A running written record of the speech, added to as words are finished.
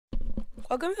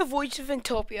Welcome to Voice of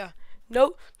Ventopia.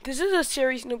 Note, this is a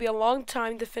series and it'll be a long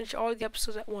time to finish all the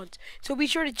episodes at once, so be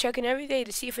sure to check in every day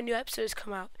to see if a new episode has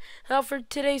come out. Now for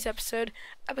today's episode,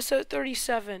 episode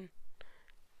 37.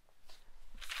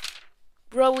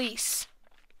 Release.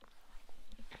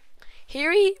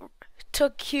 Harry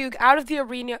took Hugh out of the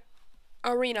arena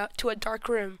to a dark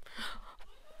room,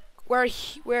 where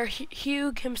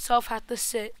Hugh himself had to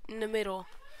sit in the middle.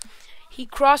 He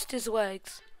crossed his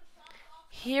legs.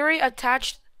 Harry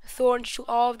attached thorns to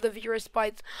all of the various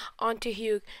bites onto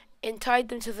Hugh and tied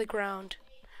them to the ground.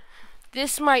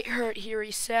 "This might hurt,"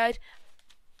 Harry said.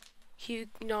 Hugh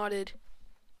nodded.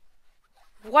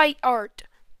 "White art.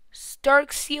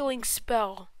 Dark sealing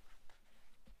spell.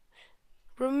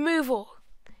 Removal."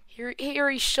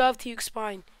 Harry shoved Hugh's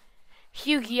spine.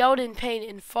 Hugh yelled in pain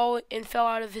and fell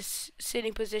out of his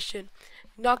sitting position,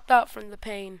 knocked out from the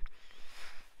pain.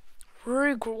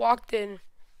 Rogue walked in,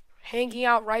 hanging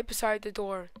out right beside the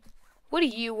door. "What do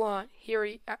you want?"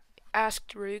 Harry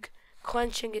asked Rogue,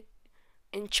 clenching it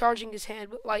and charging his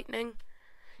hand with lightning.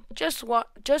 Just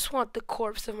want the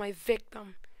corpse of my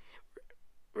victim,"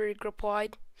 Rogue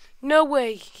replied. "No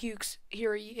way,"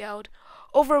 Harry yelled.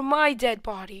 "Over my dead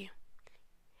body."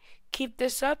 "Keep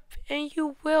this up and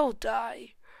you will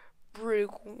die,"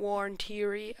 Rogue warned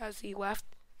Harry as he left.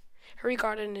 Harry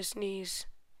got on his knees.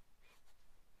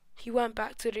 He went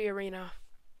back to the arena.